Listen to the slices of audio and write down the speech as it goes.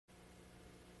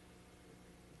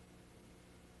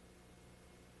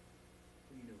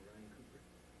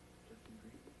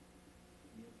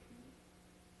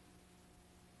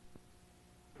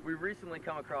recently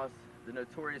come across the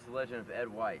notorious legend of Ed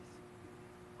Weiss.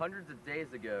 Hundreds of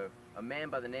days ago, a man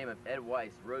by the name of Ed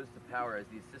Weiss rose to power as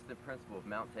the assistant principal of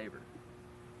Mount Tabor.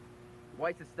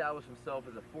 Weiss established himself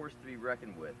as a force to be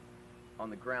reckoned with on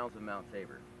the grounds of Mount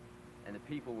Tabor, and the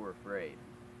people were afraid.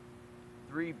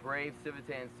 3 brave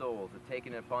Civitan souls have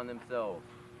taken it upon themselves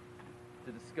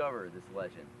to discover this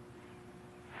legend.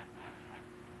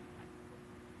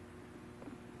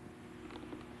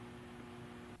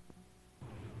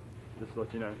 Just to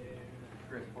let you know.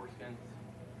 Chris, pork skins.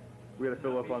 We gotta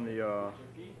fill up on the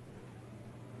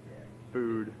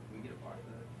food. We can get a bar.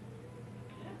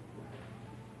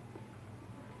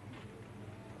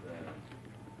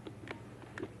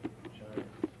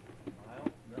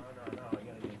 No, I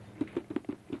gotta get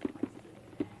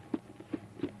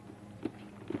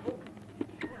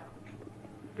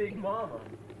Big Mama.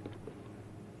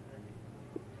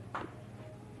 Okay,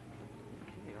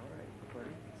 alright,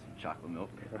 buddy. Some chocolate milk.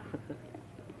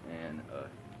 And a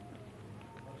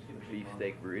beef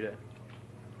steak burrito.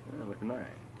 Yeah, looking nice.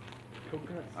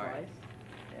 Coconut slice? Alright.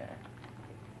 Yeah.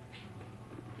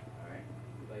 Alright.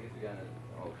 I guess we got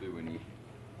all the food we need.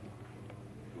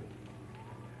 Cool.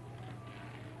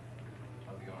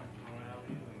 How's it going?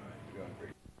 Going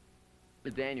pretty. So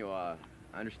Daniel, I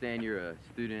understand you're a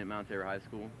student at Mount Tabor High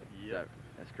School. Yeah.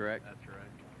 That's correct? That's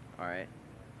right.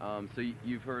 Alright. So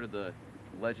you've heard of the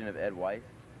legend of Ed Weiss,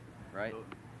 right?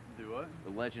 Do what?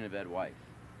 The legend of Ed Weiss.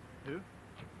 Who?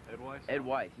 Ed Weiss? Ed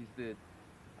Weiss. He's the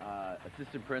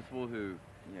assistant principal who,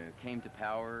 came to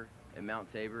power at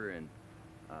Mount Tabor and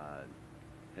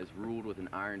has ruled with an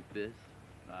iron fist.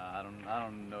 I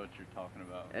don't know what you're talking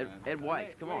about. Ed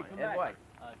Weiss, come on, Ed Weiss.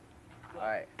 All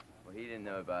right. Well, he didn't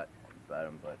know about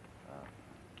him, but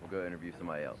we'll go interview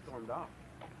somebody else. Stormed off.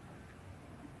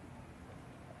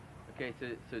 Okay,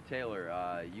 so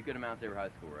Taylor, you go to Mount Tabor High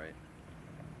School, right?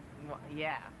 Well,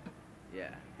 yeah.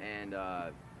 Yeah, and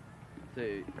so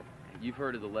you've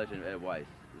heard of the legend of Ed Weiss.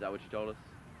 Is that what you told us?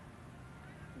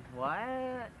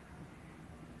 What?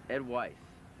 Ed Weiss.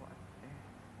 What?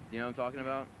 You know what I'm talking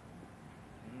about?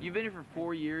 You've been here for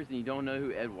 4 years and you don't know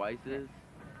who Ed Weiss is?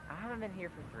 I haven't been here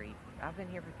for 3. I've been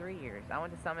here for 3 years. I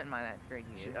went to Summit in my 9th grade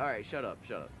year. All right, shut up.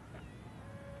 So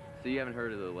you haven't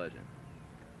heard of the legend?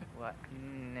 What?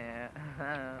 No.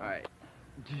 All right.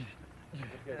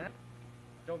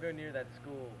 Don't go near that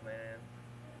school, man.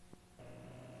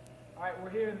 Alright,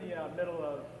 we're here in the middle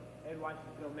of Ed Weiss's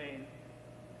domain.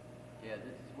 Yeah,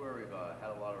 this is where we've had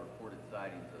a lot of reported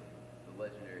sightings of the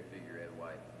legendary figure Ed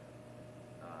Weiss.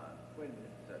 Wait a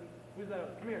minute. So, Who's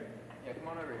that? Come here. yeah, come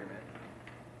on over here, man.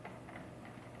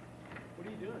 What are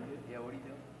you doing, dude? Yeah, what are you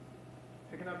doing?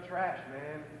 Picking up trash,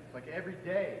 man. It's like every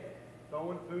day.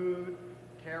 Throwing food,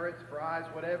 carrots, fries,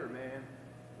 whatever, man.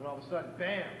 Then all of a sudden,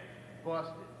 bam,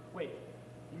 busted. Wait,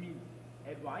 you mean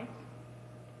Ed Weiss?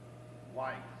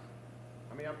 Weiss.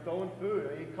 I mean, I'm throwing food.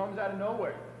 I mean, it comes out of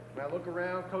nowhere. When I look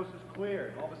around, coast is clear,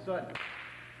 and all of a sudden,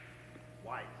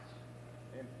 Weiss.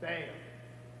 And bam,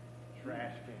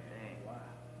 trash can. Dang. Wow.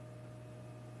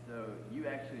 So you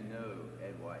actually know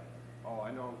Ed Weiss? Oh,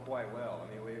 I know him quite well. I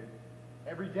mean,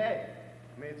 every day.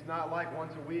 I mean, it's not like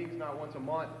once a week, it's not once a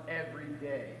month. Every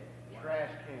day. Wow.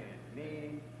 Trash can,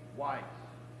 me, Weiss.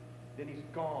 Then he's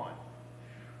gone.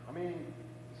 I mean,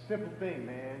 simple thing,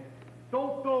 man.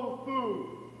 Don't throw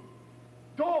food.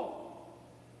 Don't!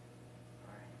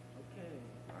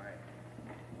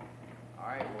 All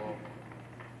right, well,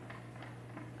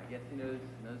 I guess he knows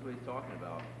what he's talking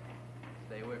about.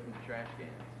 Stay away from the trash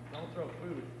cans. Don't throw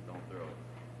food. Don't throw it.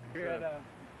 Here at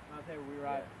Mount Tabor, we were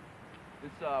at.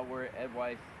 This is where Ed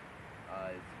Weiss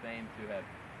is famed to have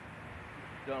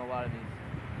done a lot of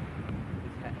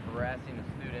these harassing the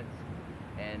students,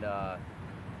 and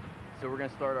so we're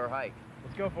gonna start our hike.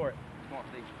 Let's go for it. Come on,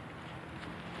 Steve.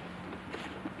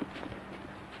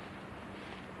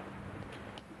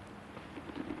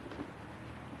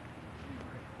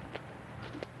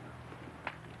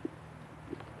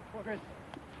 Come on, Chris.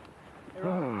 Hey,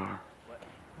 What?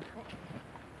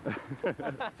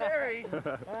 Terry!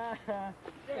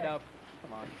 Get up.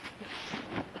 Come on.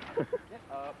 Get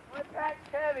up. My pack's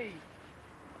heavy!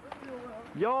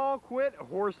 Y'all quit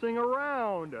horsing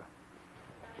around.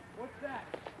 What's that?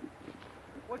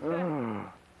 What's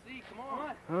that? See, come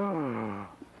on.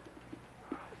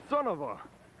 Son of a...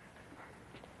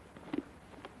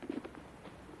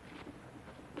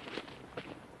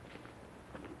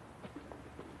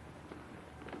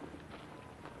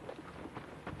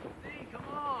 See, come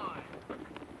on.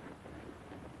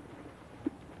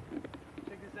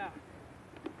 Check this out.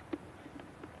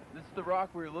 This is the rock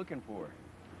we were looking for.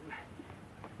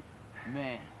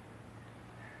 Man.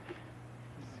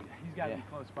 He's got to Yeah. be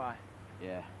close by.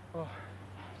 Yeah. Oh,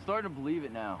 starting to believe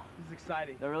it now. This is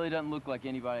exciting. That really doesn't look like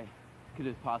anybody could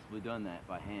have possibly done that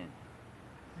by hand.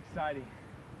 It's exciting.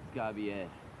 It's gotta be Ed.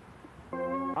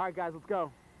 All right, guys, let's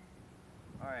go.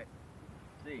 All right.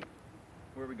 See,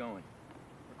 where are we going?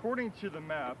 According to the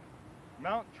map,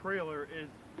 Mount Trailer is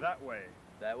that way.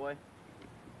 That way?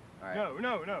 All right.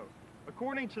 No.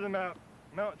 According to the map,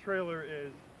 Mount Trailer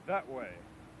is that way.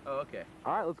 Oh, okay.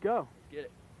 All right, let's go. Let's get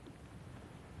it.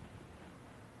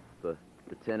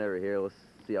 The tent over here. Let's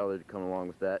see how they're coming along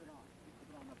with that.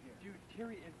 Dude,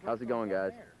 Terry, How's it going,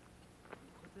 guys?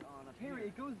 Terry,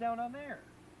 it goes down on there.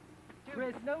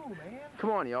 Chris, no, man. Come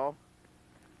on, y'all.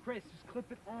 Chris, just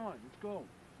clip it on. Let's go.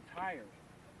 I'm tired.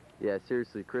 Yeah,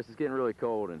 seriously, Chris, it's getting really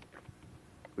cold, and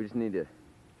we just need to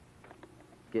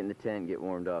get in the tent, get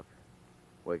warmed up,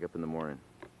 wake up in the morning.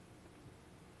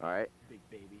 All right? Big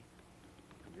baby.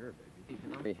 You're a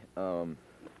baby.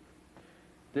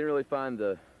 Didn't really find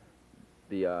the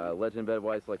Legend of Ed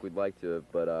Weiss like we'd like to,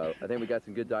 but I think we got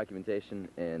some good documentation,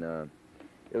 and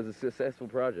it was a successful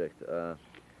project.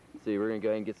 See, we're gonna go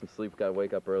ahead and get some sleep. Gotta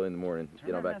wake up early in the morning.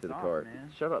 Get on back to the car.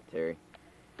 Shut up, Terry.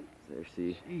 There,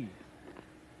 see. Jeez.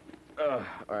 All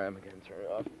right, I'm gonna turn it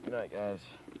off. Good night, guys.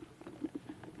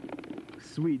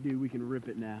 Sweet, dude. We can rip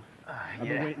it now. I've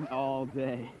been waiting all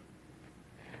day.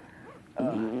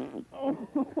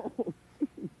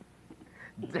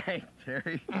 Dang,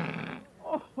 Terry.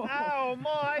 Ow,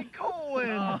 my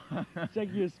colon! Check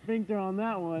your sphincter on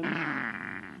that one.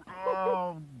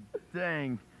 Oh,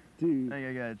 dang. Dude. I think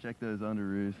I gotta check those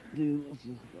underoos. Dude, let's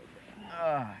just go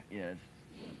back. Yeah.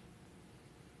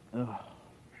 Ugh.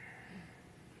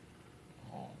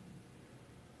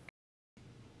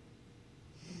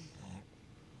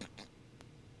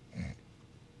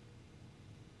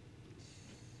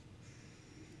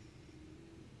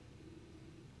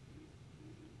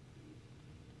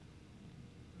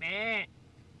 Meh.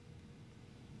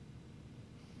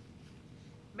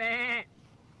 Meh.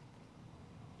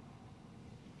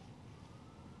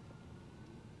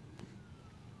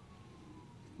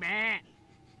 Meh.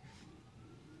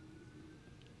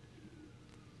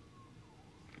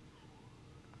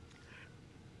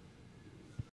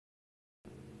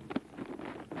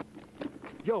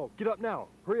 Yo, get up now.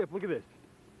 Hurry up, look at this.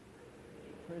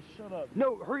 Chris, shut up.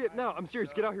 No, hurry up now. I'm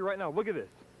serious. Get out here right now. Look at this.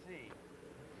 See.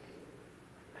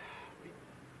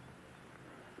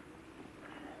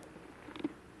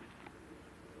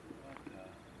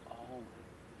 Oh,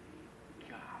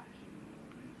 gosh.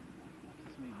 What's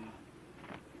this mean, dude?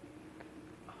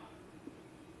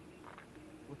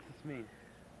 What's this mean?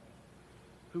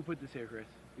 Who put this here, Chris?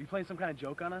 Are you playing some kind of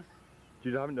joke on us?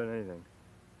 Dude, I haven't done anything.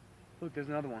 Look, there's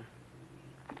another one.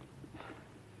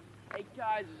 Hey,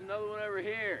 guys, there's another one over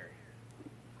here.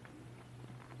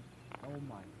 Oh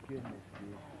my goodness,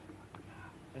 dude.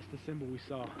 That's the symbol we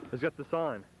saw. It's got the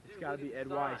sign. It's gotta be Ed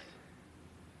Weiss.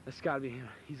 That's gotta be him.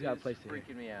 He's got a place It's here.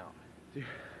 freaking me out. Dude.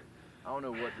 I don't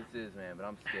know what this is, man, but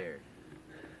I'm scared.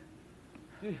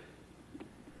 Dude.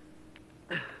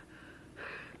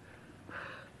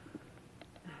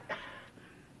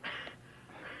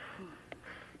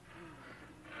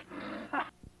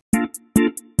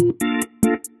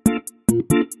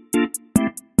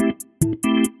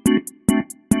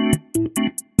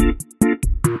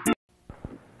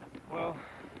 Well,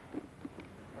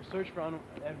 our search for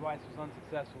Ed Weiss was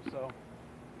unsuccessful, so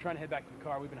we're trying to head back to the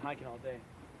car. We've been hiking all day.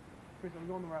 Chris, I'm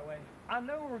going the right way. I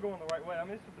know we're going the right way. I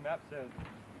mean, this is what the map says.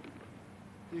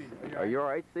 Dude, Are you all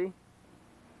right, see?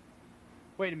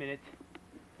 Wait a minute.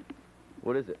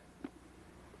 What is it?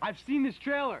 I've seen this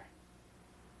trailer.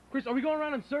 Chris, are we going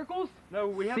around in circles? No,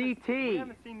 we haven't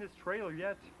seen this trailer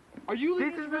yet. Are you This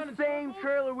leading us is around the in same circles?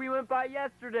 trailer we went by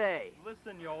yesterday.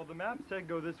 Listen, y'all, the map said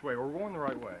go this way. We're going the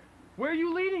right way. Where are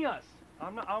you leading us?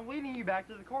 I'm leading you back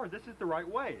to the car. This is the right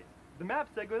way. The map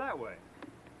said go that way.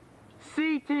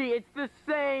 CT, it's the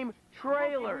same If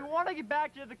trailer. we want to get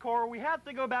back to the car, we have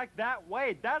to go back that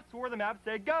way. That's where the map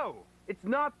said go. It's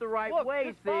not the right Look, way,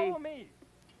 just see? follow me.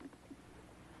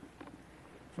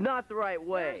 It's not the right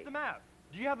way. Where's the map?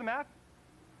 Do you have the map?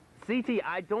 CT,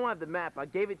 I don't have the map. I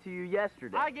gave it to you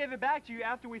yesterday. I gave it back to you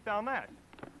after we found that.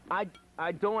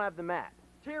 I don't have the map.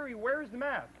 Terry, where's the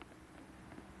map?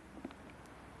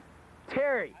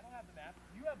 Terry, I don't have the map.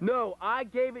 You have. no, I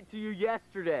gave it to you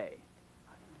yesterday.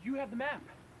 You have the map.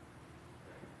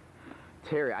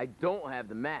 Terry, I don't have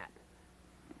the map.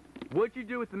 What'd you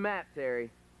do with the map,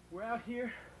 Terry? We're out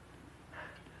here.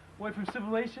 Away from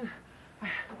civilization.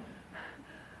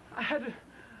 I had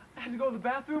to go to the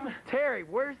bathroom. Terry,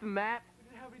 where's the map? We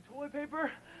didn't have any toilet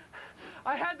paper.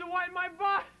 I had to wipe my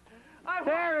butt.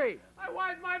 Terry! I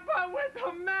wiped my butt with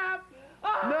the map.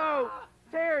 Ah! No!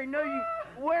 Terry, no, you...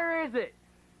 Where is it?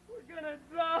 We're gonna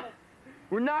die.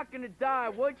 We're not gonna die.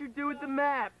 What'd you do with the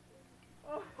map?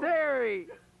 Terry!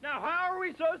 Now, how are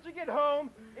we supposed to get home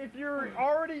if you're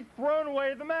already thrown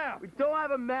away the map? We don't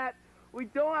have a map. We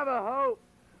don't have a hope.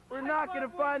 We're not gonna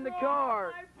find the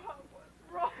car.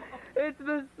 It's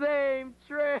the same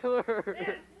trailer.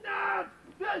 It's not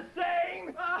the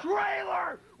same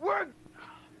trailer! We're...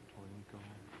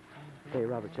 Hey,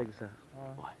 Robert, check this out.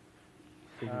 What?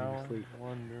 Singing in your sleep.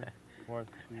 Wonder what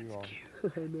you are.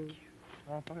 I know.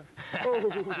 Oh, fuck it. Oh,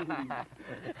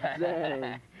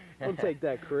 dang. Don't take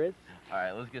that, Chris. All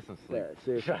right, let's get some sleep. Yeah,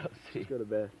 seriously. Let's go to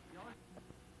bed.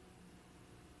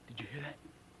 Did you hear that?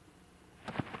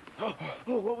 Oh,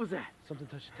 what was that? Something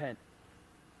touched the tent.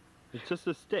 It's just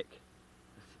a stick.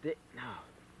 A stick? No.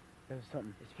 There was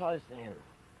something. It's probably just an animal.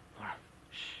 Hold on.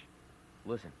 Shh.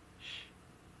 Listen. Shh.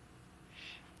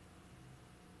 Shh.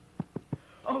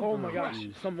 Oh my gosh.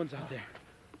 Someone's out there.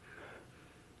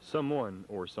 Someone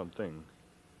or something.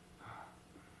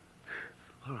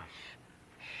 Hold on.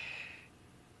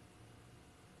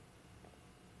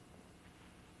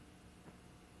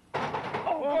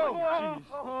 Oh,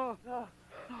 jeez.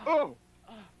 Oh!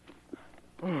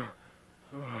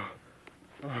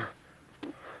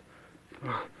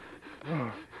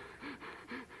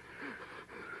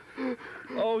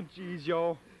 Oh, jeez,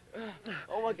 y'all.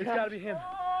 Oh my God. It's gotta be him.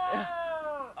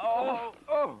 Oh,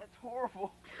 that's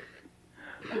horrible.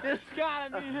 It's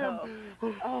gotta be him.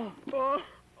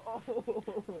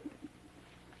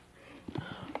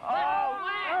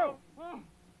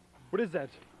 What is that?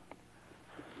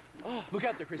 Look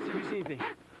out there, Chris. See if you see anything.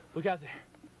 Look out there.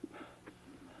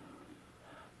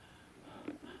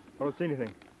 I don't see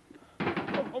anything.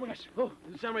 Oh my gosh. Oh,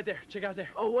 there's a sound right there. Check out there.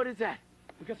 Oh, what is that?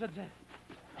 Look outside the tent.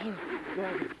 Hold on. Go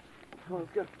out there. Come on,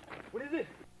 let's go. What is it?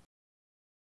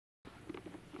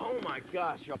 Oh my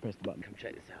gosh. Y'all Press the button. come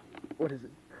check this out. What is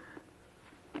it?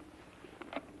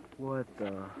 What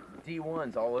the?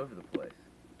 D1's all over the place.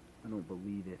 I don't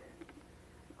believe it.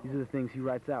 These are the things he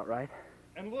writes out, right?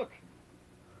 And look.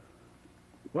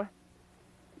 What?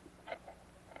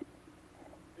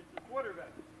 It's a sweater vest.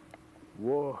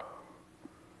 Whoa.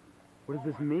 What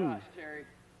does this mean? Gosh, Terry.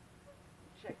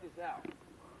 Check this out.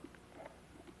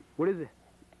 What is it?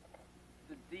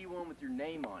 It's a D1 with your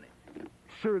name on it.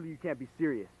 Surely you can't be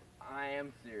serious. I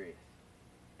am serious.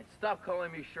 And stop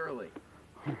calling me Shirley.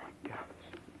 Oh my gosh.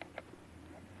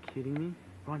 Kidding me?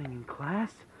 Running in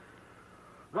class?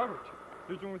 Robert,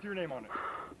 there's one with your name on it.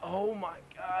 Oh my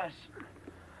gosh.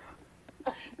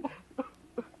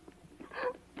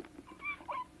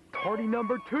 Party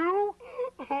number 2?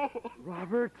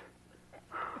 Robert.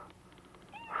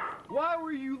 Why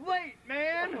were you late,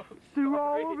 man? Sue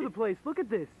all over the place. Look at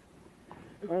this.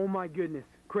 Oh my goodness.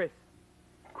 Chris.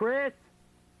 Chris!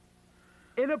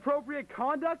 Inappropriate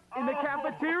conduct in the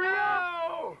cafeteria?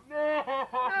 No!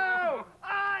 No!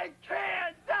 I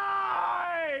can't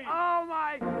die! Oh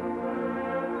my...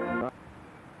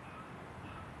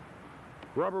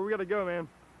 Robert, we gotta go, man.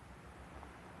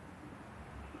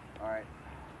 All right.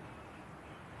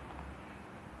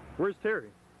 Where's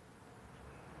Terry?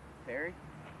 Terry?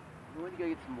 We went to go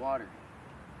get some water.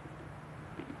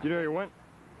 Do you know where you went?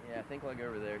 Yeah, I think like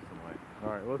over there somewhere. All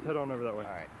right, let's head on over that way.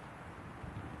 All right.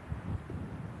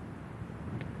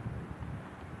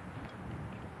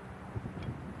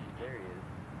 There he is.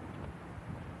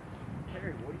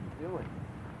 Terry, what are you doing?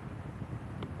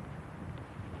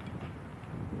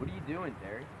 What are you doing,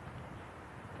 Terry?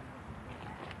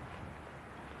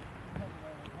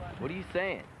 What are you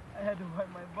saying? I had to wipe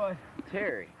my butt.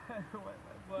 Terry. I had to wipe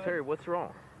my butt. Terry, what's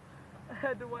wrong? I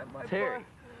had to wipe my Terry. butt.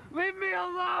 Leave me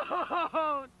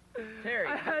alone! Terry.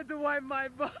 I had to wipe my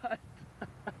butt.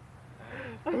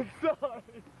 I'm sorry.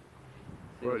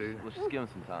 See, Bro, dude. let's just give him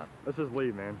some time. Let's just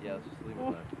leave, man. Yeah, let's just leave him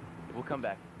alone. We'll come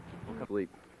back. We'll come sleep.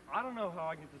 I don't know how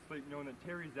I get to sleep knowing that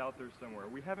Terry's out there somewhere.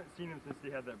 We haven't seen him since he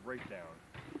had that breakdown.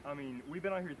 I mean, we've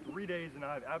been out here 3 days and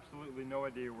I have absolutely no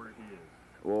idea where he is.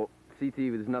 Well, CT,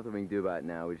 there's nothing we can do about it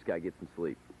now. We just gotta get some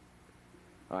sleep.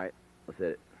 All right, let's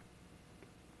hit it.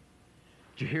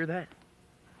 Did you hear that?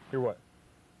 Hear what?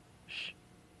 Shh.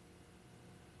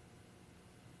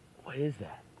 What is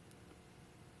that?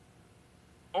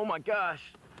 Oh my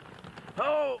gosh.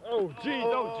 Oh! Oh, jeez,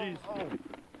 oh, jeez.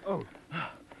 Oh.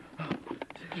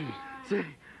 See?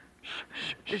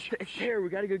 It's Terry. We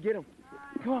gotta go get him.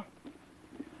 Come on.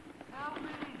 Help me!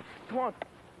 Come on.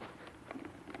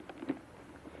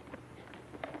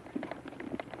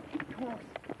 Come on.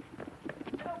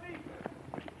 Help me!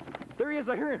 There he is,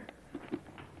 I hear him.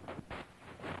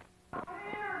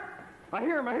 I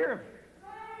hear him, I hear him.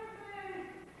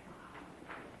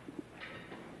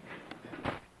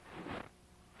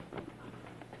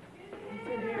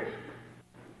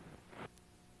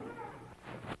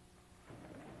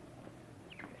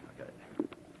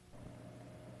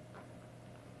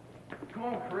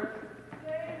 Come on, Chris.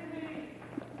 Save me!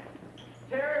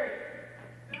 Terry!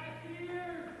 Back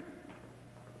here!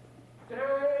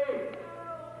 Terry!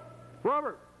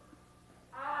 Robert!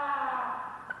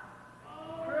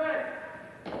 Chris!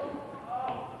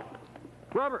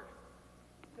 Robert!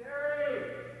 Terry!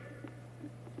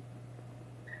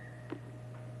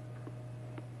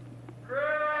 Chris!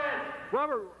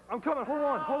 Robert, I'm coming. Hold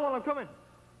on, I'm coming.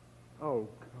 Oh,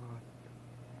 God.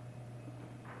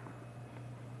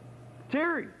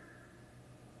 Terry!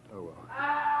 Oh, well.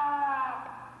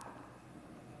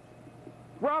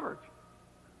 Robert!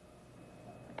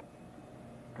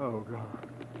 Oh, God.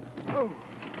 Oh.